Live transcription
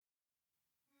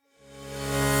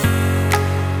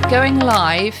going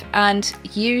live and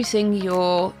using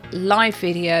your live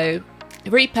video,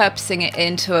 repurposing it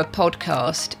into a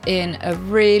podcast in a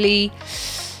really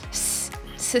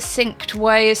succinct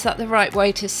way. Is that the right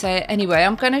way to say it? Anyway,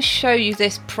 I'm going to show you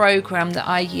this program that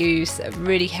I use that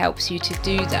really helps you to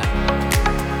do that.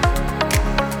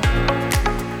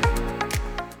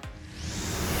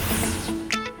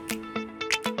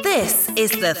 This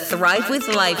is the Thrive with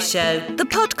Live show, the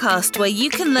podcast where you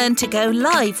can learn to go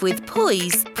live with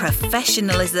poise,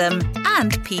 professionalism,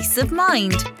 and peace of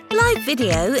mind. Live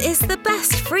video is the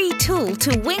best free tool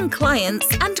to win clients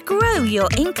and grow your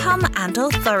income and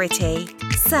authority.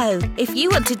 So, if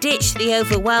you want to ditch the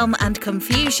overwhelm and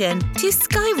confusion to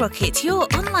skyrocket your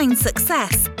online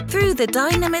success through the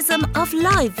dynamism of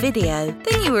live video,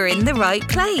 then you are in the right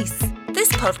place. This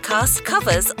podcast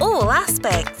covers all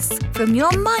aspects, from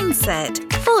your mindset,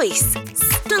 voice,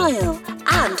 style,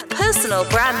 and personal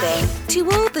branding to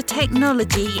all the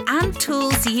technology and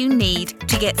tools you need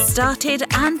to get started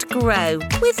and grow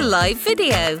with live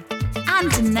video.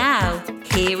 And now,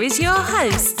 here is your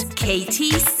host,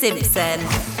 Katie Simpson.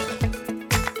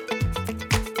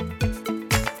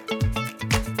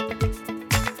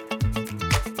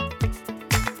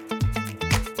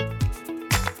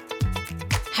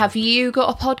 Have you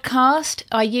got a podcast?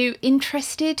 Are you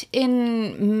interested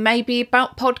in maybe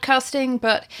about podcasting,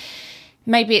 but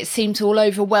maybe it seems all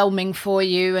overwhelming for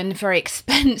you and very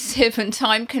expensive and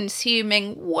time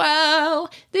consuming?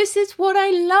 Well, this is what I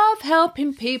love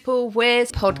helping people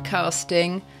with.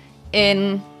 Podcasting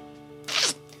can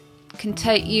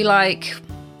take you like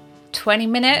 20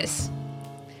 minutes.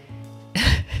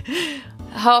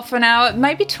 Half an hour,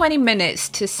 maybe 20 minutes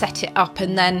to set it up,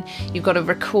 and then you've got to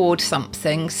record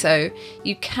something, so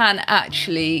you can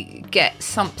actually get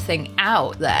something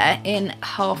out there in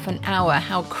half an hour.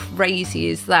 How crazy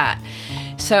is that?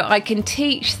 So I can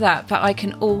teach that, but I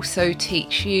can also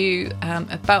teach you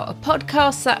about a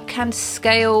podcast that can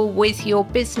scale with your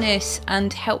business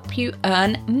and help you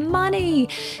earn money.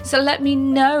 So let me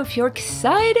know if you're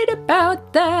excited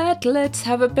about that. Let's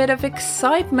have a bit of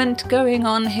excitement going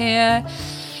on here.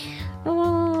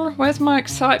 Oh, where's my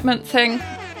excitement thing?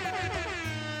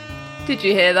 Did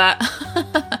you hear that?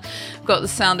 I've got the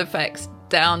sound effects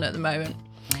down at the moment.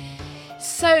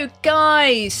 So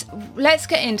guys, let's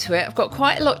get into it. I've got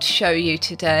quite a lot to show you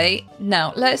today.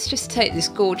 Now, let's just take this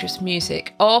gorgeous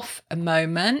music off a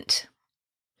moment.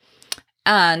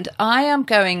 And I am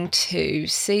going to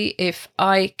see if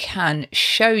I can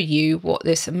show you what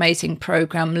this amazing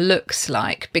program looks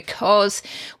like. Because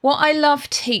what I love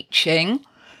teaching,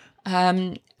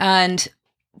 and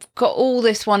got all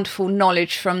this wonderful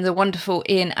knowledge from the wonderful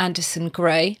Ian Anderson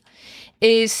Gray,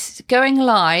 is going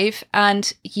live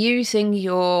and using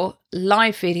your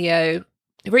live video,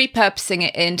 repurposing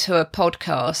it into a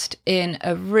podcast in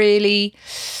a really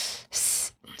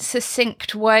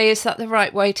succinct way. Is that the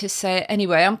right way to say it?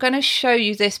 Anyway, I'm going to show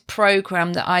you this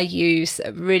program that I use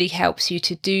that really helps you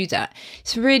to do that.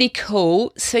 It's really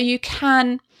cool. So you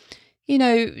can,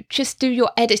 just do your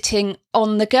editing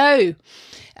on the go.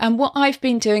 And what I've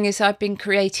been doing is I've been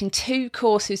creating 2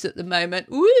 courses at the moment,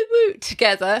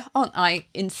 together. Aren't I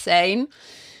insane?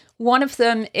 One of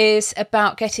them is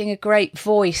about getting a great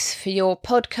voice for your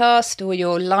podcast or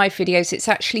your live videos. It's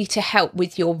actually to help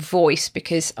with your voice,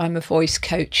 because I'm a voice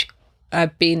coach.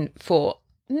 I've been for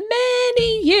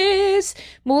many years,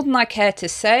 more than I care to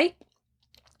say.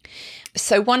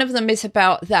 So one of them is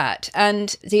about that,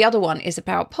 and the other one is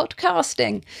about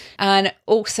podcasting. And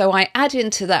also I add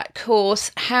into that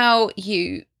course how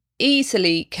you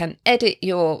easily can edit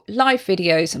your live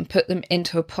videos and put them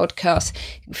into a podcast.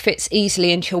 It fits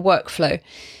easily into your workflow.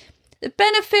 The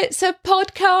benefits of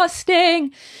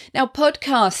podcasting. Now,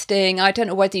 podcasting, I don't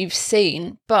know whether you've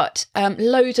seen, but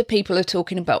loads of people are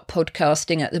talking about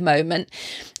podcasting at the moment.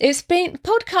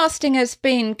 Podcasting has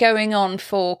been going on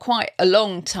for quite a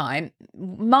long time,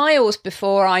 miles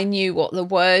before I knew what the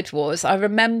word was. I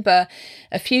remember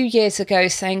a few years ago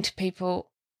saying to people,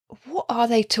 what are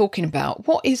they talking about?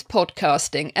 What is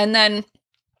podcasting? And then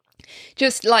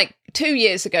just like 2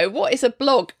 years ago, what is a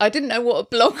blog? I didn't know what a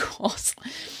blog was.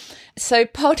 So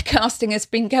podcasting has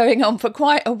been going on for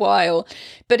quite a while,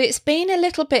 but it's been a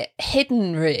little bit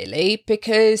hidden really,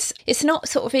 because it's not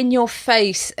sort of in your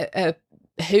face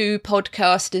who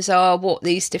podcasters are, what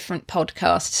these different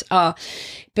podcasts are.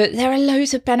 But there are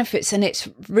loads of benefits, and it's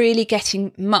really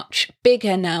getting much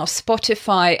bigger now.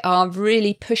 Spotify are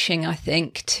really pushing, I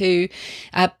think, to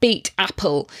beat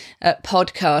Apple at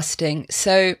podcasting.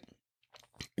 So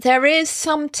There is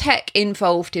some tech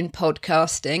involved in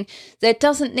podcasting. There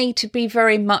doesn't need to be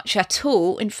very much at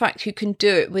all. In fact, you can do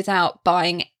it without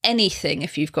buying anything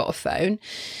if you've got a phone.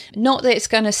 Not that it's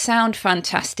going to sound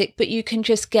fantastic, but you can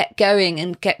just get going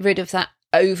and get rid of that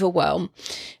overwhelm.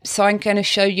 So I'm going to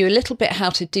show you a little bit how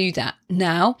to do that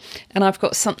now. And I've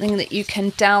got something that you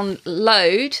can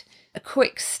download, a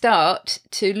quick start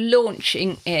to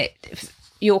launching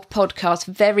your podcast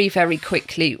very, very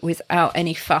quickly without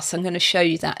any fuss. I'm going to show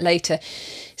you that later.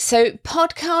 So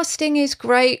podcasting is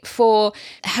great for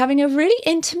having a really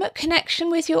intimate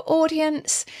connection with your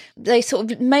audience. They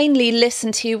sort of mainly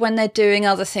listen to you when they're doing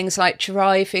other things like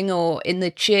driving or in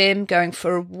the gym, going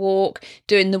for a walk,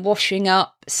 doing the washing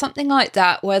up, something like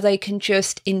that, where they can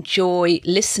just enjoy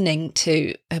listening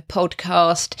to a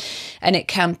podcast. And it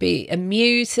can be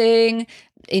amusing,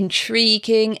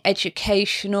 intriguing,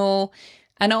 educational,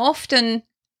 and often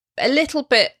a little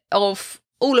bit of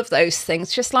all of those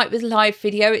things. Just like with live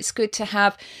video, it's good to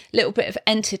have a little bit of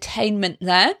entertainment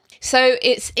there. So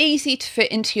it's easy to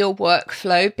fit into your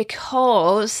workflow,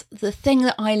 because the thing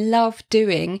that I love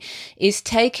doing is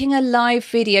taking a live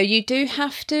video. You do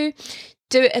have to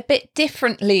do it a bit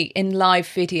differently in live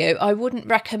video. I wouldn't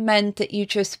recommend that you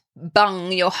just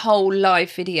bung your whole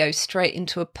live video straight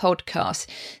into a podcast.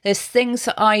 There's things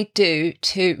that I do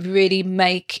to really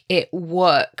make it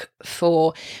work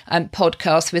for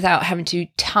podcasts without having to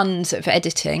do tons of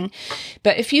editing.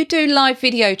 But if you do live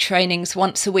video trainings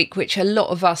once a week, which a lot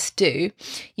of us do,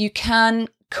 you can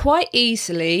quite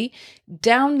easily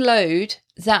download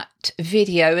that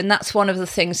video. And that's one of the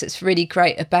things that's really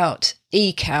great about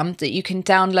Ecamm, that you can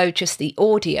download just the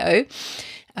audio.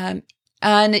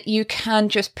 And you can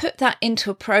just put that into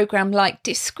a program like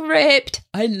Descript.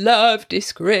 I love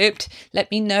Descript. Let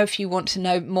me know if you want to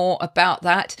know more about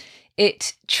that.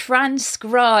 It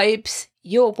transcribes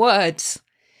your words,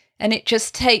 and it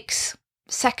just takes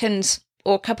seconds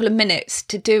or a couple of minutes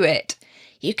to do it.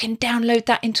 You can download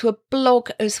that into a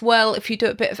blog as well if you do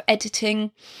a bit of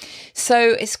editing.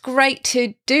 So it's great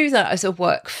to do that as a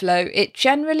workflow. It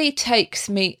generally takes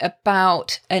me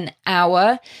about an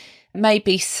hour,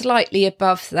 maybe slightly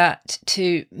above that,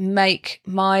 to make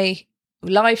my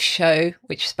live show,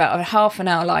 which is about a half an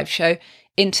hour live show,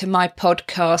 into my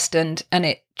podcast, and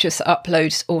it just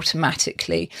uploads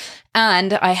automatically.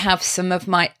 And I have some of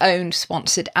my own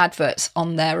sponsored adverts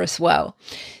on there as well.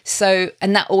 So,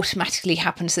 and that automatically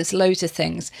happens. There's loads of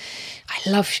things. I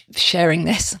love sharing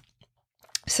this.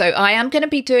 So I am going to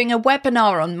be doing a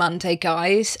webinar on Monday,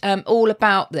 guys, all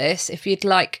about this. If you'd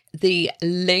like the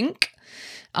link,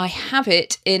 I have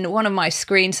it in one of my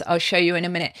screens. I'll show you in a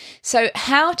minute. So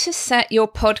how to set your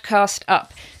podcast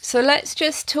up. So let's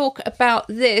just talk about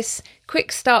this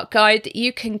quick start guide that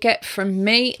you can get from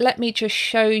me. Let me just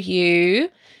show you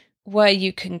where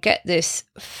you can get this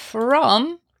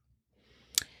from.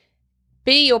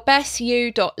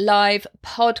 BeYourBestYou.live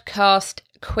podcast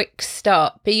quick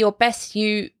start.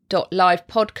 BeYourBestYou.live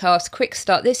podcast quick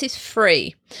start. This is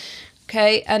free.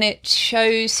 Okay, and it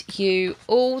shows you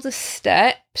all the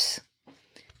steps,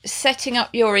 setting up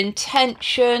your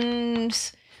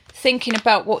intentions, thinking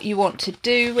about what you want to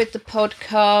do with the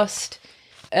podcast,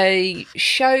 a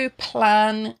show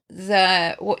plan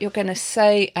there, what you're going to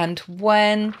say and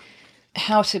when,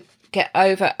 how to get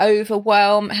over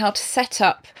overwhelm, how to set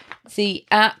up the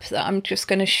app that I'm just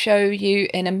going to show you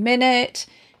in a minute,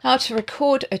 how to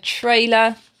record a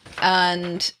trailer,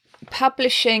 and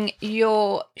publishing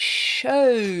your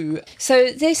show.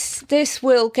 So this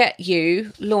will get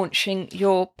you launching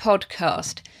your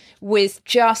podcast with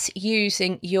just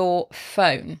using your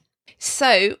phone.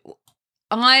 So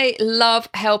I love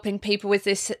helping people with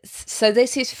this. So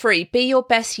this is free.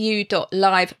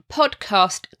 BeYourBestYou.live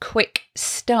podcast quick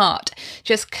start.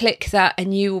 Just click that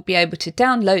and you will be able to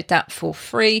download that for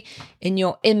free in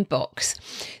your inbox.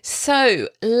 So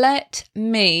let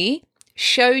me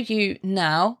show you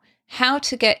now how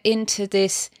to get into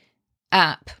this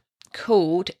app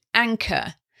called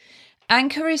Anchor.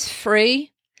 Anchor is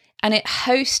free and it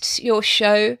hosts your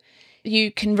show.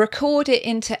 You can record it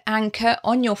into Anchor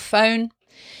on your phone.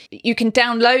 You can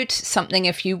download something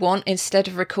if you want instead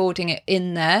of recording it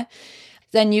in there.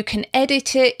 Then you can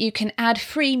edit it. You can add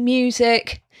free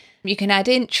music. You can add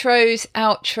intros,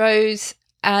 outros,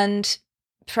 and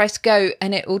press go,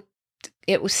 and it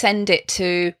will send it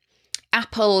to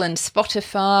Apple and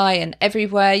Spotify and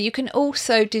everywhere. You can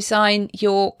also design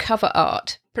your cover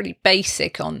art. Pretty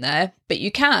basic on there, but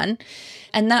you can.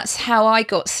 And that's how I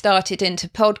got started into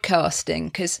podcasting,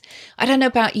 because I don't know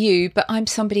about you, but I'm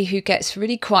somebody who gets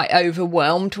really quite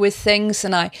overwhelmed with things,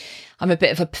 and I'm a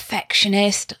bit of a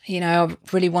perfectionist. You know, I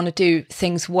really want to do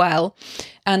things well.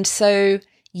 And so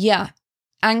Yeah,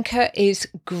 Anchor is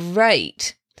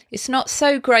great. It's not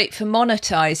so great for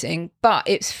monetizing, but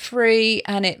it's free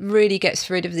and it really gets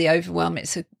rid of the overwhelm.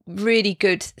 It's a really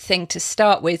good thing to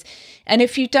start with. And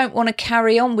if you don't want to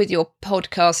carry on with your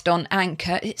podcast on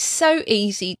Anchor, it's so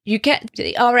easy. You get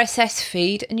the RSS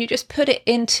feed and you just put it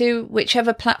into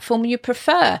whichever platform you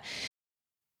prefer.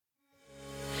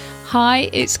 Hi,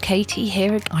 it's Katie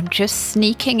here. I'm just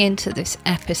sneaking into this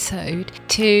episode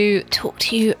to talk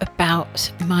to you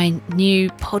about my new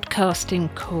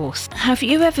podcasting course. Have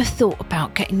you ever thought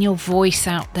about getting your voice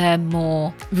out there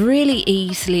more really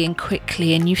easily and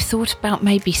quickly, and you've thought about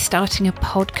maybe starting a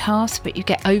podcast, but you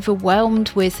get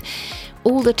overwhelmed with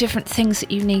all the different things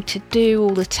that you need to do, all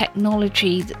the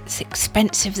technology that's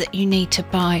expensive that you need to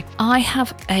buy? I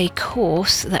have a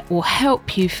course that will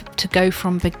help you to go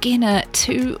from beginner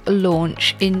to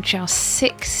launch in just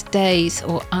 6 days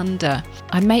or under.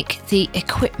 I make the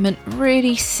equipment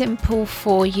really simple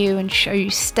for you and show you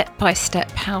step by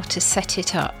step how to set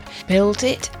it up. Build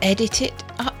it, edit it,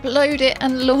 upload it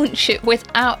and launch it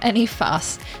without any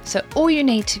fuss. So all you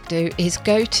need to do is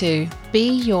go to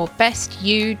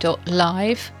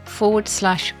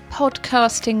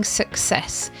beyourbestYou.live/podcasting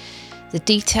success. The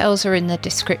details are in the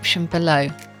description below.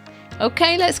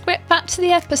 Okay, let's get back to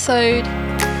the episode.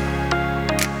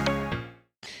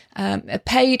 A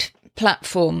paid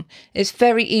platform, it's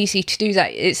very easy to do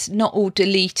that. It's not all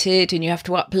deleted and you have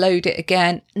to upload it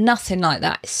again. Nothing like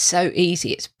that. It's so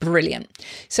easy. It's brilliant.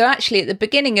 So actually at the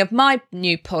beginning of my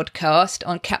new podcast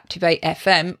on Captivate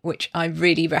FM, which I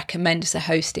really recommend as a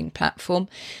hosting platform,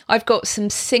 I've got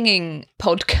some singing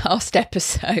podcast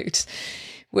episodes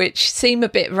which seem a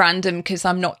bit random because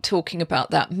I'm not talking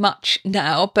about that much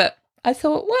now, but I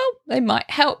thought, well, they might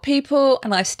help people,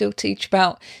 and I still teach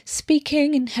about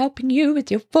speaking and helping you with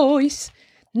your voice,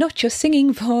 not your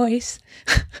singing voice.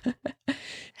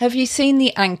 Have you seen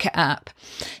the Anchor app?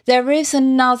 There is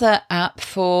another app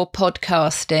for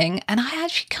podcasting, and I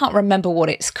actually can't remember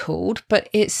what it's called, but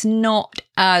it's not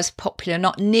as popular,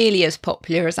 not nearly as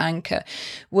popular as Anchor,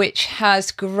 which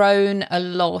has grown a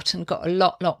lot and got a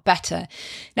lot better.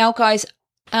 Now, guys,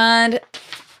 and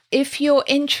if you're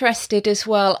interested as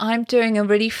well, I'm doing a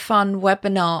really fun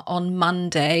webinar on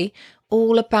Monday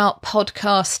all about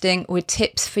podcasting with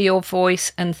tips for your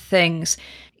voice and things.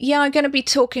 Yeah, I'm going to be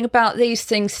talking about these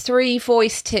things, 3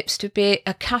 voice tips to be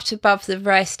a cut above the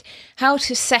rest, how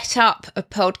to set up a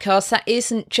podcast that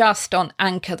isn't just on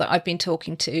Anchor that I've been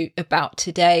talking to about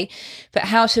today, but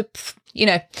how to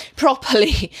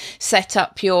properly set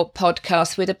up your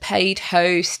podcast with a paid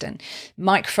host and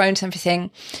microphones and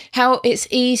everything, how it's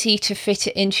easy to fit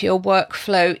it into your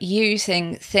workflow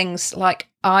using things like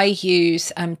I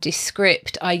use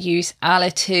Descript, I use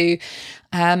Alitu,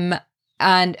 and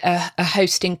a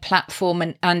hosting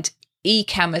platform and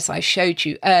Ecamm, as I showed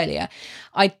you earlier.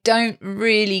 I don't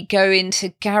really go into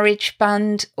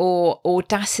GarageBand or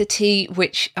Audacity,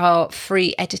 which are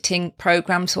free editing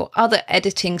programs, or other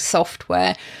editing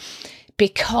software,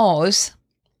 because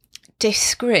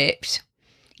Descript,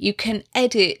 you can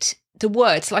edit the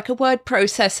words like a word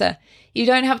processor. You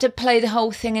don't have to play the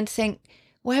whole thing and think,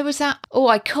 where was that? Oh,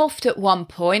 I coughed at one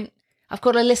point. I've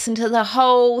got to listen to the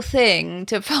whole thing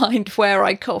to find where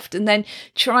I coughed and then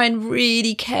try and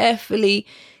really carefully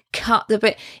cut the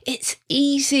bit. It's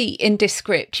easy in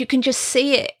Descript. You can just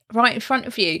see it right in front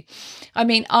of you. I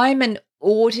mean, I'm an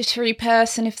auditory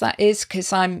person, if that is,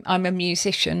 because I'm a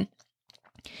musician.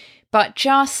 But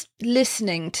just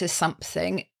listening to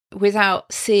something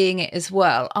without seeing it as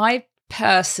well, I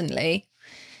personally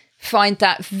find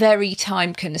that very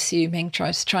time consuming,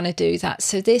 trying to do that.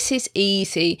 So this is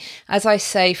easy. As I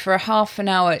say, for a half an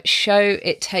hour show,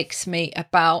 it takes me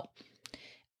about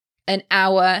an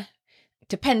hour.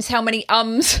 Depends how many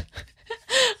ums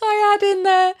I add in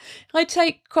there. I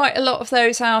take quite a lot of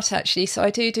those out actually. So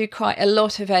I do quite a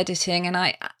lot of editing, and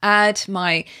I add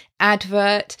my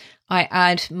advert, I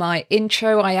add my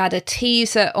intro, I add a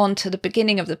teaser onto the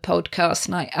beginning of the podcast,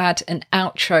 and I add an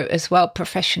outro as well,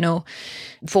 professional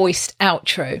voiced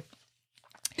outro.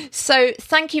 So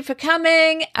thank you for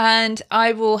coming, and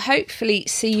I will hopefully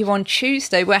see you on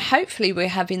Tuesday, where hopefully we're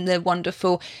having the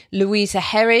wonderful Louisa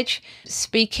Herridge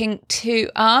speaking to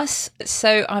us.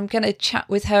 So I'm going to chat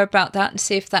with her about that and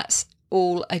see if that's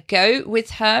all a go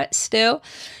with her still.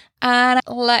 And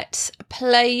let's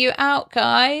play you out,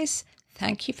 guys.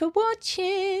 Thank you for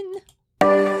watching.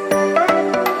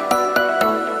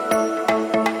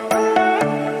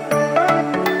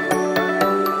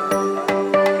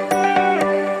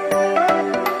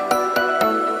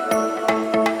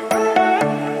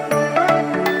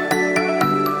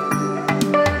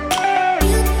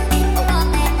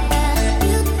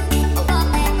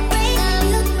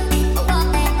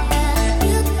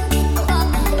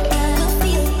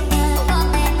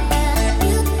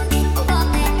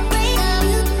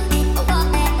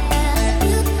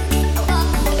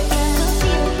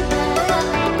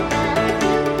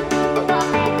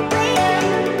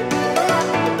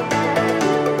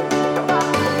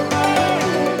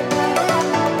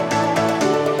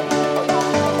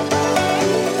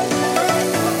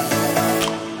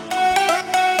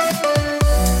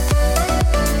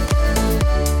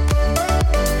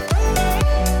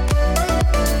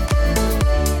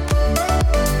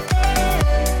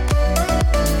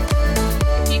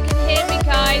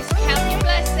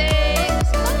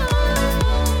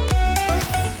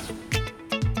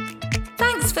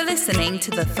 to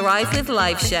the Thrive with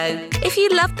Life show. If you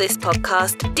love this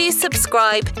podcast, do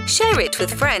subscribe, share it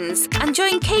with friends, and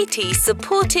join Katie's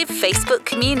supportive Facebook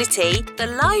community, the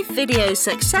Live Video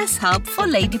Success Hub for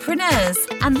Ladypreneurs.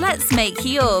 And let's make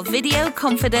your video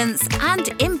confidence and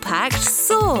impact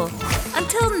soar.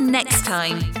 Until next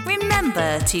time,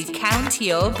 remember to count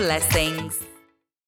your blessings.